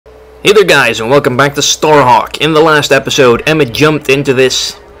Hey there guys, and welcome back to Starhawk. In the last episode, Emmett jumped into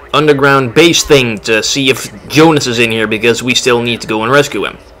this underground base thing to see if Jonas is in here because we still need to go and rescue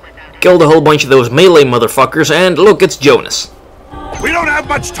him. Killed a whole bunch of those melee motherfuckers, and look, it's Jonas. We don't have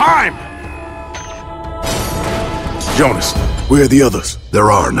much time! Jonas, where are the others? There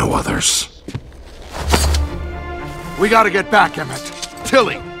are no others. We gotta get back, Emmett.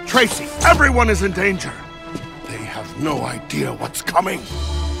 Tilly, Tracy, everyone is in danger. They have no idea what's coming.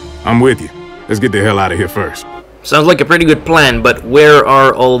 I'm with you. Let's get the hell out of here first. Sounds like a pretty good plan, but where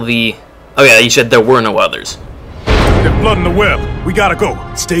are all the... Oh yeah, you said there were no others. There's blood in the well. We gotta go.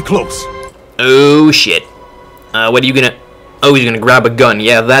 Stay close. Oh shit. What are you gonna... Oh, he's gonna grab a gun.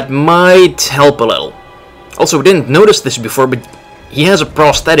 Yeah, that might help a little. Also, we didn't notice this before, but he has a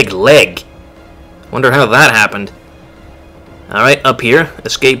prosthetic leg. Wonder how that happened. Alright, up here.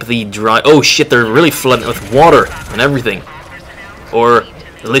 Escape the dry... Oh shit, they're really flooding with water and everything. Or...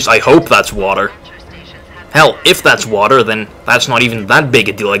 at least I hope that's water. Hell, if that's water, then that's not even that big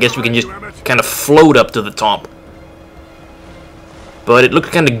a deal. I guess we can just kind of float up to the top. But it looks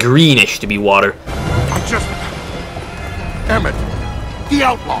kind of greenish to be water. Emmett, the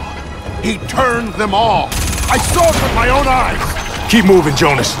outlaw. He turned them all. I saw it with my own eyes. Keep moving,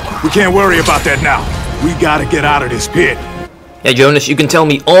 Jonas. We can't worry about that now. We gotta get out of this pit. Yeah, Jonas, you can tell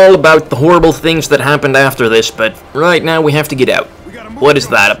me all about the horrible things that happened after this, but right now we have to get out. What is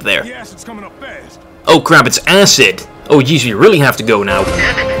that up there? Oh crap, it's acid! Oh jeez, we really have to go now. The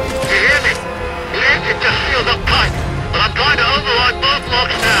acid just sealed up tight, but I'm trying to override both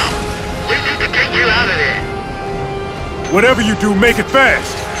locks now. We need to get you out of there. Whatever you do, make it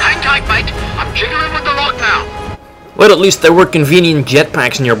fast. Hang tight, mate. I'm jiggling with the lock now. Well, at least there were convenient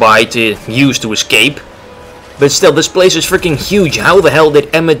jetpacks nearby to use to escape. But still, this place is freaking huge. How the hell did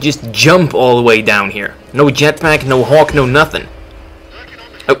Emmett just jump all the way down here? No jetpack, no hawk, no nothing.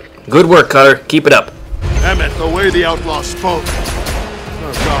 Oh, good work, Cutter. Keep it up. Emmett, the way the outlaw spoke.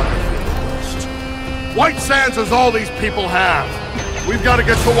 Oh God, I feel lost. White Sands is all these people have. We've got to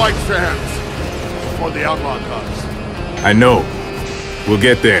get to White Sands before the outlaw comes. I know. We'll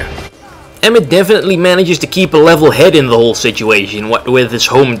get there. Emmett definitely manages to keep a level head in the whole situation, what with his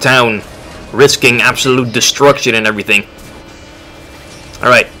hometown risking absolute destruction and everything.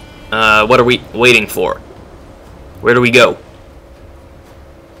 Alright, what are we waiting for? Where do we go?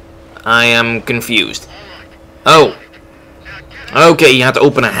 I am confused. Oh. Okay, you have to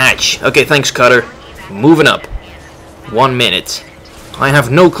open a hatch. Okay, thanks, Cutter. Moving up. 1 minute. I have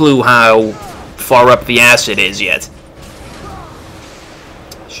no clue how far up the acid is yet.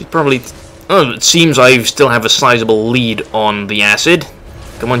 Should probably... Oh, it seems I still have a sizable lead on the acid.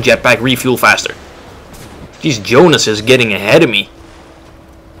 Come on, jetpack, refuel faster. Jeez, Jonas is getting ahead of me.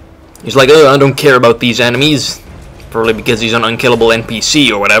 He's like, oh, I don't care about these enemies. Probably because he's an unkillable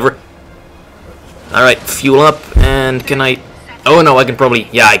NPC or whatever. Alright, fuel up, and can I... Oh no, I can probably...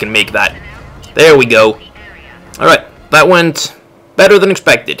 Yeah, I can make that. There we go. Alright, that went better than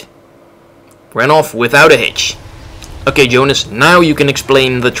expected. Ran off without a hitch. Okay, Jonas, now you can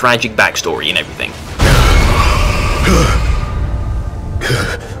explain the tragic backstory and everything.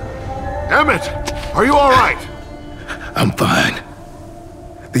 Emmett, are you alright? I'm fine.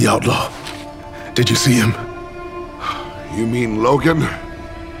 The outlaw. Did you see him? You mean Logan?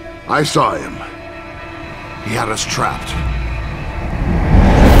 I saw him. He had us trapped.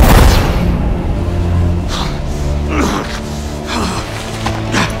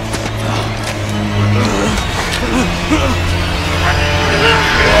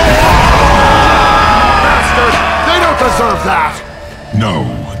 Bastard! They don't deserve that! No,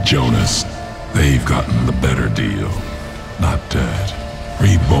 Jonas. They've gotten the better deal. Not dead.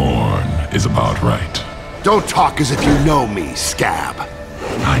 Reborn is about right. Don't talk as if you know me, Scab.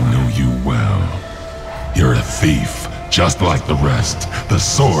 I know you well. You're a thief, just like the rest. The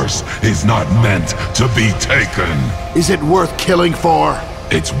source is not meant to be taken. Is it worth killing for?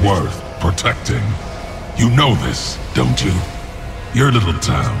 It's worth protecting. You know this, don't you? Your little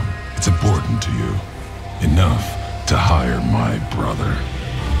town, it's important to you. Enough to hire my brother.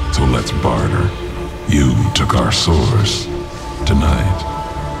 So let's barter. You took our source. Tonight,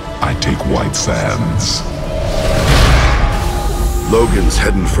 I take White Sands. Logan's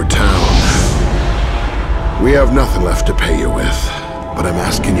heading for town. We have nothing left to pay you with, but I'm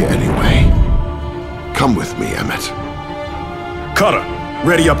asking you anyway. Come with me, Emmett. Cutter,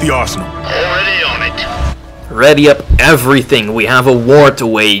 ready up the arsenal. Already on it. Ready up everything. We have a war to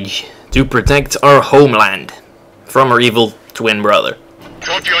wage to protect our homeland from our evil twin brother.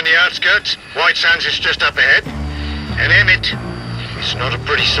 Dropped you on the outskirts. White Sands is just up ahead. And Emmett, it's not a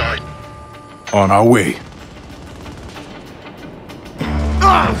pretty sight. On our way.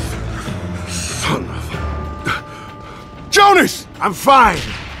 Jonas! I'm fine.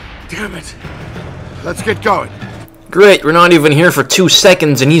 Damn it. Let's get going. Great, we're not even here for 2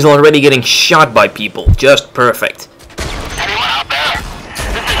 seconds and he's already getting shot by people. Just perfect. Anyone out there?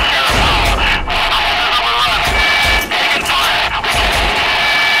 This is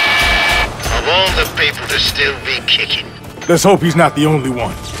Of all the people to still be kicking. Let's hope he's not the only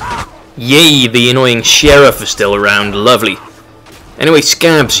one. Yay, the annoying sheriff is still around. Lovely. Anyway,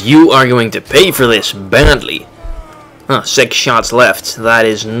 Scabs, you are going to pay for this badly. 6 shots left. That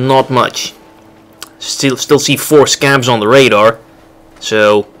is not much. Still see 4 Scabs on the radar.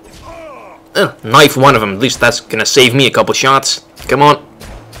 So, knife one of them. At least that's gonna save me a couple shots. Come on.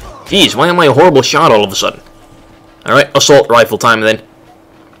 Jeez, why am I a horrible shot all of a sudden? Alright, assault rifle time then.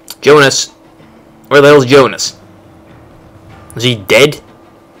 Jonas. Where the hell's Jonas? Is he dead?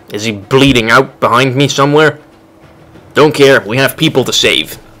 Is he bleeding out behind me somewhere? Don't care, we have people to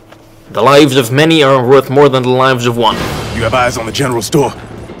save. The lives of many are worth more than the lives of one. You have eyes on the general store?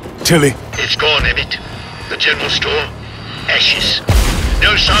 Tilly? It's gone, Emmett. The general store. Ashes.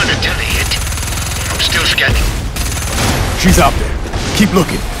 No sign of Tilly yet. I'm still scanning. She's out there. Keep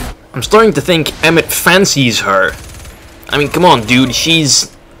looking. I'm starting to think Emmett fancies her. I mean, come on, dude.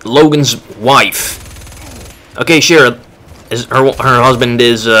 She's Logan's wife. Okay, sure. Her husband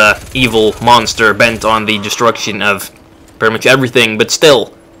is an evil monster bent on the destruction of pretty much everything, but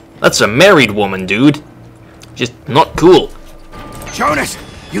still, that's a married woman, dude. Just not cool. Jonas,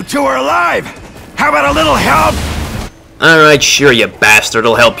 you two are alive! How about a little help? Alright, sure, you bastard.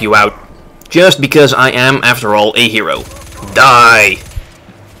 I'll help you out. Just because I am, after all, a hero. Die!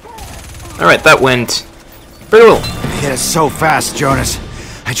 Alright, that went pretty well. You hit us so fast, Jonas.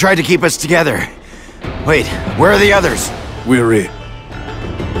 I tried to keep us together. Wait, where are the others? We're in.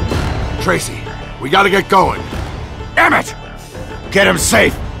 Tracy, we gotta get going. Emmett! Get him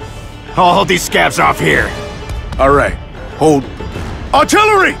safe! I'll hold these scabs off here. All right. Hold.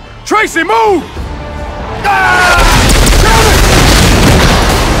 Artillery! Tracy, move!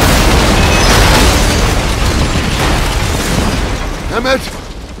 Emmett!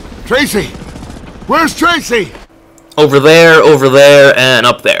 Tracy! Where's Tracy? Over there, and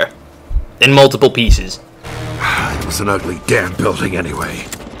up there. In multiple pieces. It was an ugly damn building anyway.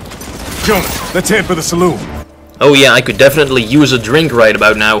 Jonas, let's head for the saloon. Oh yeah, I could definitely use a drink right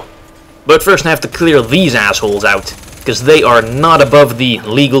about now. But first I have to clear these assholes out, because they are not above the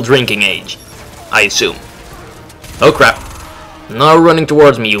legal drinking age, I assume. Oh crap. Now running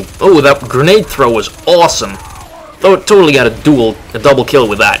towards me, you. Oh, that grenade throw was awesome. Though it totally got a double kill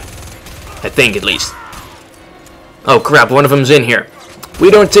with that. I think, at least. Oh crap, one of them's in here.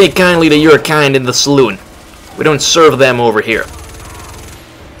 We don't take kindly to your kind in the saloon. We don't serve them over here.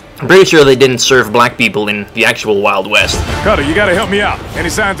 I'm pretty sure they didn't serve black people in the actual Wild West. Cutter, you gotta help me out. Any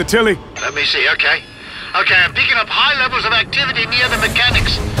signs of Tilly? Let me see, okay. Okay, I'm picking up high levels of activity near the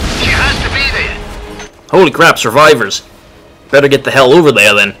mechanics. She has to be there. Holy crap, survivors. Better get the hell over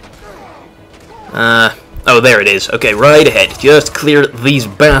there then. Oh, there it is. Okay, right ahead. Just clear these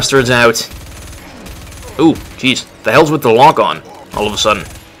bastards out. Ooh, jeez. The hell's with the lock on, all of a sudden?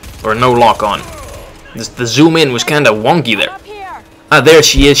 Or no lock on. The zoom in was kinda wonky there. Ah, there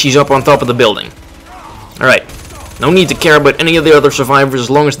she is. She's up on top of the building. Alright. No need to care about any of the other survivors. As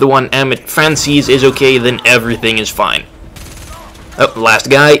long as the one Emmett fancies is okay, then everything is fine. Oh, last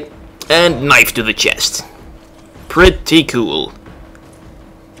guy. And knife to the chest. Pretty cool.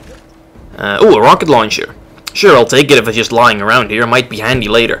 Oh, a rocket launcher. Sure, I'll take it if it's just lying around here. It might be handy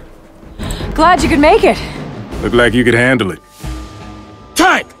later. Glad you could make it. Look like you could handle it.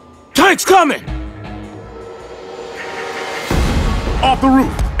 Tank! Tank's coming! Off the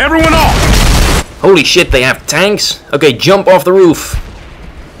roof! Everyone off! Holy shit, they have tanks? Okay, jump off the roof.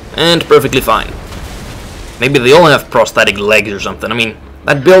 And perfectly fine. Maybe they all have prosthetic legs or something. I mean,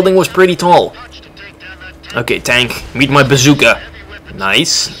 that building was pretty tall. Okay, tank, meet my bazooka.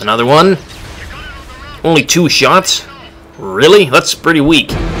 Nice. Another one. Only 2 shots? Really? That's pretty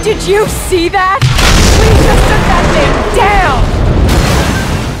weak. Did you see that? We just took that thing down!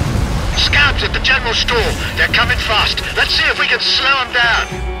 Scabs at the general store. They're coming fast. Let's see if we can slow them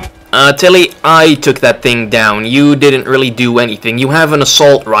down. Tilly, I took that thing down. You didn't really do anything. You have an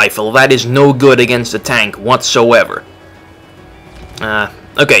assault rifle. That is no good against a tank whatsoever.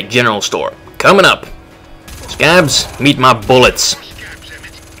 Okay, general store. Coming up. Scabs, meet my bullets.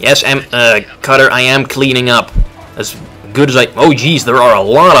 Yes, Cutter, I am cleaning up. As good as I... Oh, geez, there are a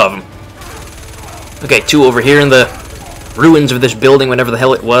lot of them. Okay, 2 over here in the ruins of this building, whatever the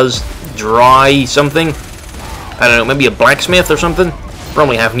hell it was. Dry something? I don't know, maybe a blacksmith or something?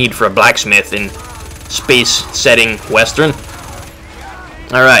 Probably have need for a blacksmith in space setting western.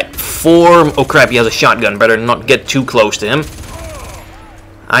 Alright, 4... Oh crap, he has a shotgun. Better not get too close to him.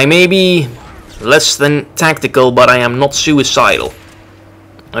 I may be less than tactical, but I am not suicidal.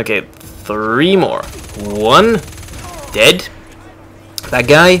 Okay, 3 more. 1. Dead. That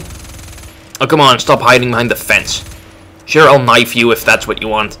guy. Oh, come on, stop hiding behind the fence. Sure, I'll knife you if that's what you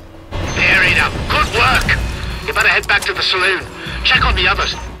want. Fair enough. Good work. You better head back to the saloon. Check on the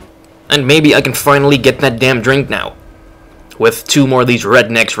others. And maybe I can finally get that damn drink now. With 2 more of these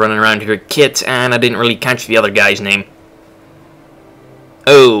rednecks running around here. Kit, and I didn't really catch the other guy's name.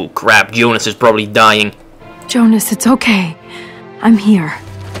 Oh, crap. Jonas is probably dying. Jonas, it's okay. I'm here.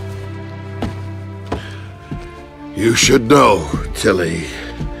 You should know, Tilly.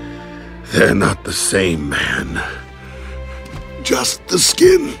 They're not the same man. Just the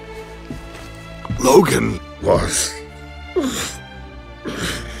skin. Logan was.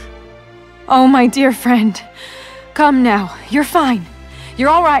 Oh, my dear friend. Come now. You're fine. You're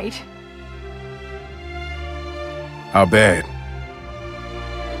all right. How bad?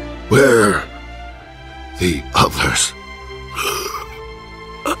 Where the others?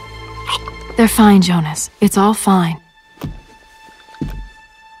 They're fine, Jonas. It's all fine.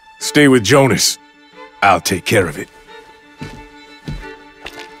 Stay with Jonas. I'll take care of it.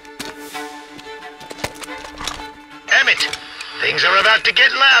 Emmett, things are about to get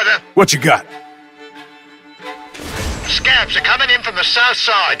louder. What you got? Scabs are coming in from the south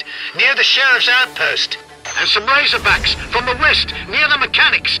side, near the sheriff's outpost. And some Razorbacks from the west, near the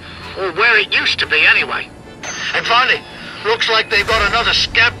mechanics. Or where it used to be, anyway. And finally, looks like they've got another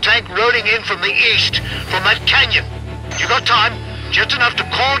scab tank rolling in from the east, from that canyon. You got time? Just enough to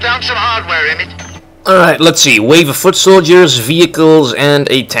call down some hardware, Emmett. Alright, let's see. Wave of foot soldiers, vehicles, and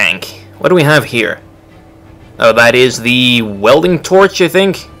a tank. What do we have here? Oh, that is the welding torch, I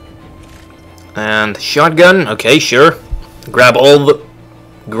think. And shotgun. Okay, sure. Grab all the...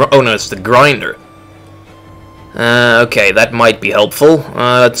 Oh no, it's the grinder. Okay, that might be helpful.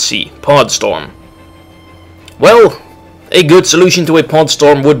 Let's see. Podstorm. Well, a good solution to a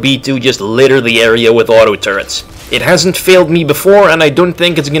podstorm would be to just litter the area with auto turrets. It hasn't failed me before, and I don't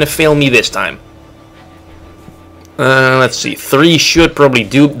think it's gonna fail me this time. Let's see. 3 should probably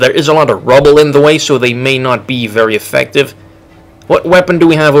do. There is a lot of rubble in the way, so they may not be very effective. What weapon do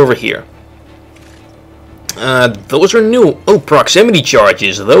we have over here? Those are new. Oh, proximity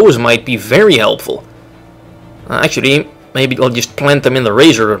charges. Those might be very helpful. Actually, maybe I'll just plant them in the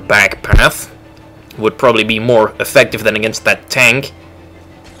Razorback path. Would probably be more effective than against that tank.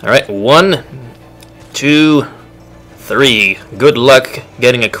 Alright, 1, 2, 3. Good luck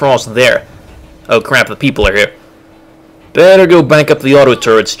getting across there. Oh crap, the people are here. Better go back up the auto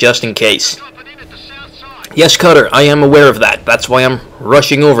turrets just in case. Yes, Cutter, I am aware of that. That's why I'm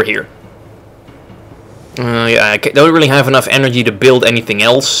rushing over here. Yeah, I don't really have enough energy to build anything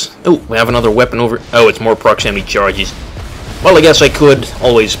else. Oh, we have another weapon over... Oh, it's more proximity charges. Well, I guess I could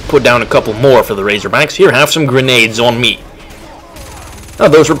always put down a couple more for the Razorbacks. Here, have some grenades on me. Oh,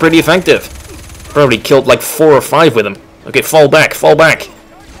 those were pretty effective. Probably killed like 4 or 5 with them. Okay, fall back, fall back.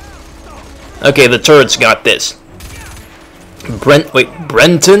 Okay, the turrets got this.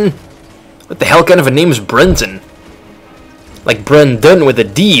 Brenton? What the hell kind of a name is Brenton? Like Brendan with a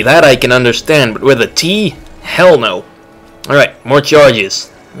D, that I can understand, but with a T? Hell no. Alright, more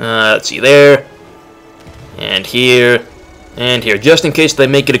charges. Let's see, there. And here. And here, just in case they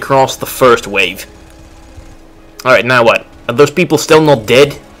make it across the first wave. Alright, now what? Are those people still not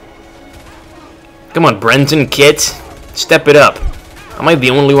dead? Come on, Brenton, Kit. Step it up. Am I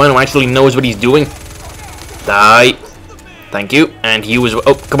the only one who actually knows what he's doing? Die. Thank you. And he was...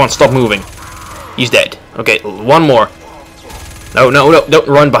 Oh, come on, stop moving. He's dead. Okay, 1 more. No, no, no, don't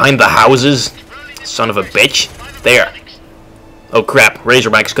run behind the houses. Son of a bitch. There. Oh crap,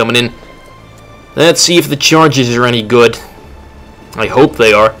 Razorback's coming in. Let's see if the charges are any good. I hope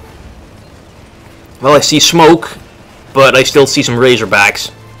they are. Well, I see smoke, but I still see some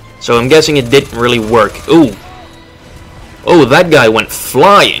Razorbacks. So I'm guessing it didn't really work. Ooh. Oh, that guy went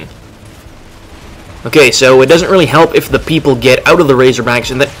flying. Okay, so it doesn't really help if the people get out of the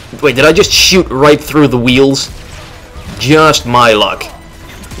Razorbacks and then... Wait, did I just shoot right through the wheels? Just my luck.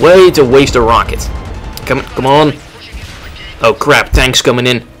 Way to waste a rocket. Come on. Oh crap, tanks coming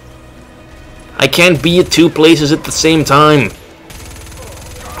in. I can't be at 2 places at the same time.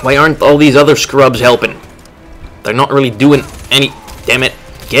 Why aren't all these other scrubs helping? They're not really doing any... Damn it.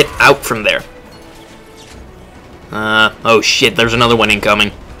 Get out from there. Oh shit, there's another one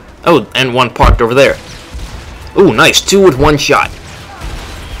incoming. Oh, and 1 parked over there. Ooh, nice. 2 with 1 shot.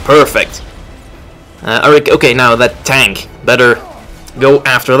 Perfect. Alright, okay, now that tank. Better go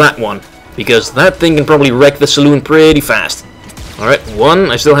after that one. Because that thing can probably wreck the saloon pretty fast. Alright,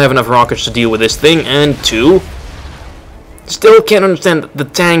 1, I still have enough rockets to deal with this thing, and 2, still can't understand that the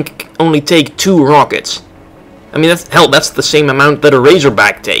tank only take 2 rockets. I mean, that's the same amount that a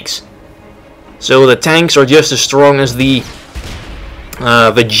Razorback takes. So the tanks are just as strong as the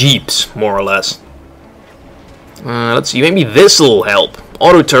Jeeps, more or less. Let's see, maybe this'll help.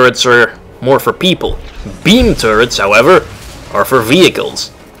 Auto turrets are more for people. Beam turrets, however, are for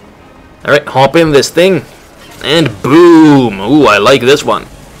vehicles. Alright, hop in this thing, and boom! Ooh, I like this one.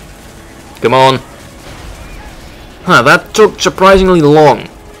 Come on. Huh, that took surprisingly long.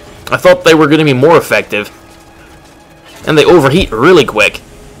 I thought they were going to be more effective. And they overheat really quick.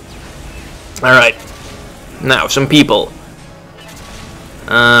 Alright. Now, some people.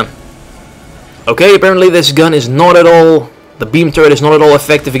 Okay, apparently this gun is not at all... The beam turret is not at all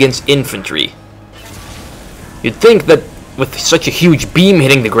effective against infantry. You'd think that with such a huge beam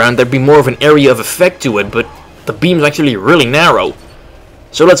hitting the ground, there'd be more of an area of effect to it, but the beam's actually really narrow.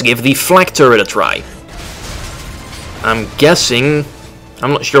 So let's give the flak turret a try. I'm guessing... I'm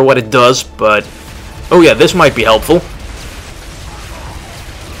not sure what it does, but... Oh yeah, this might be helpful.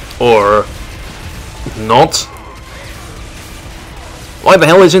 Or... not. Why the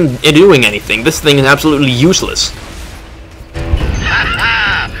hell isn't it doing anything? This thing is absolutely useless.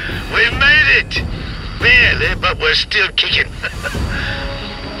 Ha! We made it! Barely, but we're still kicking.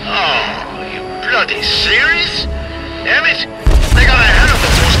 Oh, you bloody serious? Emmett, they got a hell of a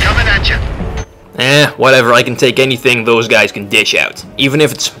force coming at you. Whatever, I can take anything those guys can dish out. Even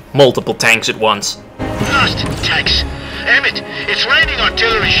if it's multiple tanks at once. Lost tanks. Emmett, it's raining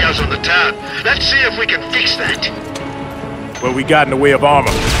artillery shells on the town. Let's see if we can fix that. What we got in the way of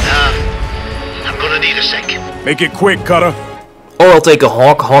armor? I'm gonna need a sec. Make it quick, Cutter. Or I'll take a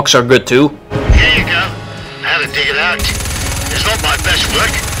Hawk. Hawks are good too. Here you go. How to dig it out. It's not my best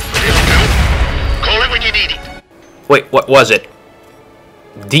work, but it'll do. Call it when you need it. Wait, what was it?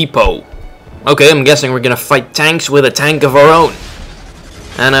 Depot. Okay, I'm guessing we're gonna fight tanks with a tank of our own.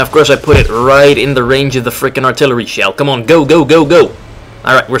 And of course I put it right in the range of the frickin' artillery shell. Come on, go, go, go, go!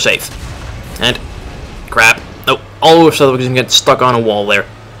 Alright, we're safe. And... crap. Oh, all of a sudden we're gonna get stuck on a wall there.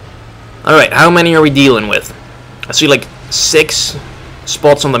 Alright, how many are we dealing with? I see like 6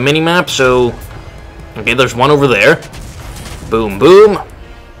 spots on the minimap, so... okay, there's one over there. Boom, boom.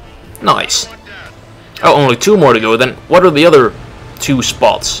 Nice. Oh, only 2 more to go then. What are the other 2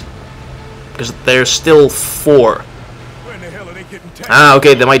 spots? Because there's still 4. Ah,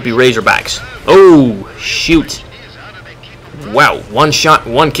 okay, there might be Razorbacks. Oh, shoot. Wow, 1 shot,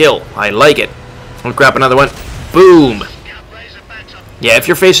 1 kill. I like it. I'll grab another one. Boom. Yeah, if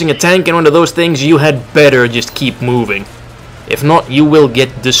you're facing a tank in one of those things, you had better just keep moving. If not, you will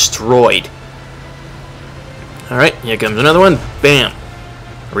get destroyed. Alright, here comes another one. Bam.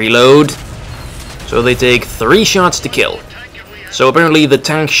 Reload. So they take 3 shots to kill. So apparently the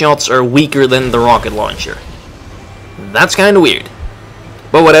tank shots are weaker than the rocket launcher. That's kind of weird.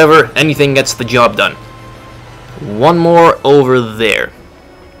 But whatever, anything gets the job done. One more over there.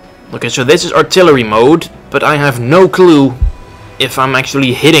 Okay, so this is artillery mode, but I have no clue if I'm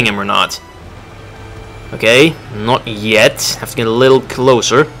actually hitting him or not. Okay, not yet. Have to get a little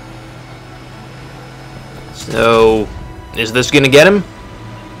closer. So, is this gonna get him?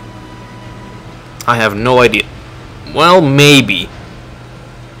 I have no idea. Well, maybe.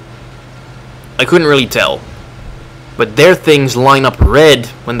 I couldn't really tell. But their things line up red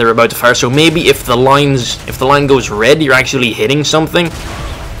when they're about to fire, so maybe if the line goes red, you're actually hitting something.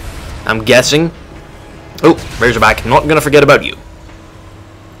 I'm guessing. Oh, Razorback, not gonna forget about you.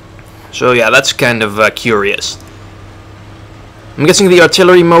 So yeah, that's kind of curious. I'm guessing the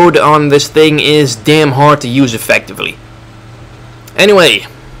artillery mode on this thing is damn hard to use effectively. Anyway,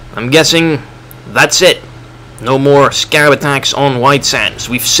 I'm guessing that's it. No more scab attacks on White Sands.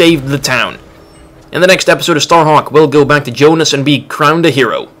 We've saved the town. In the next episode of Starhawk, we'll go back to Jonas and be crowned a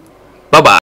hero. Bye-bye.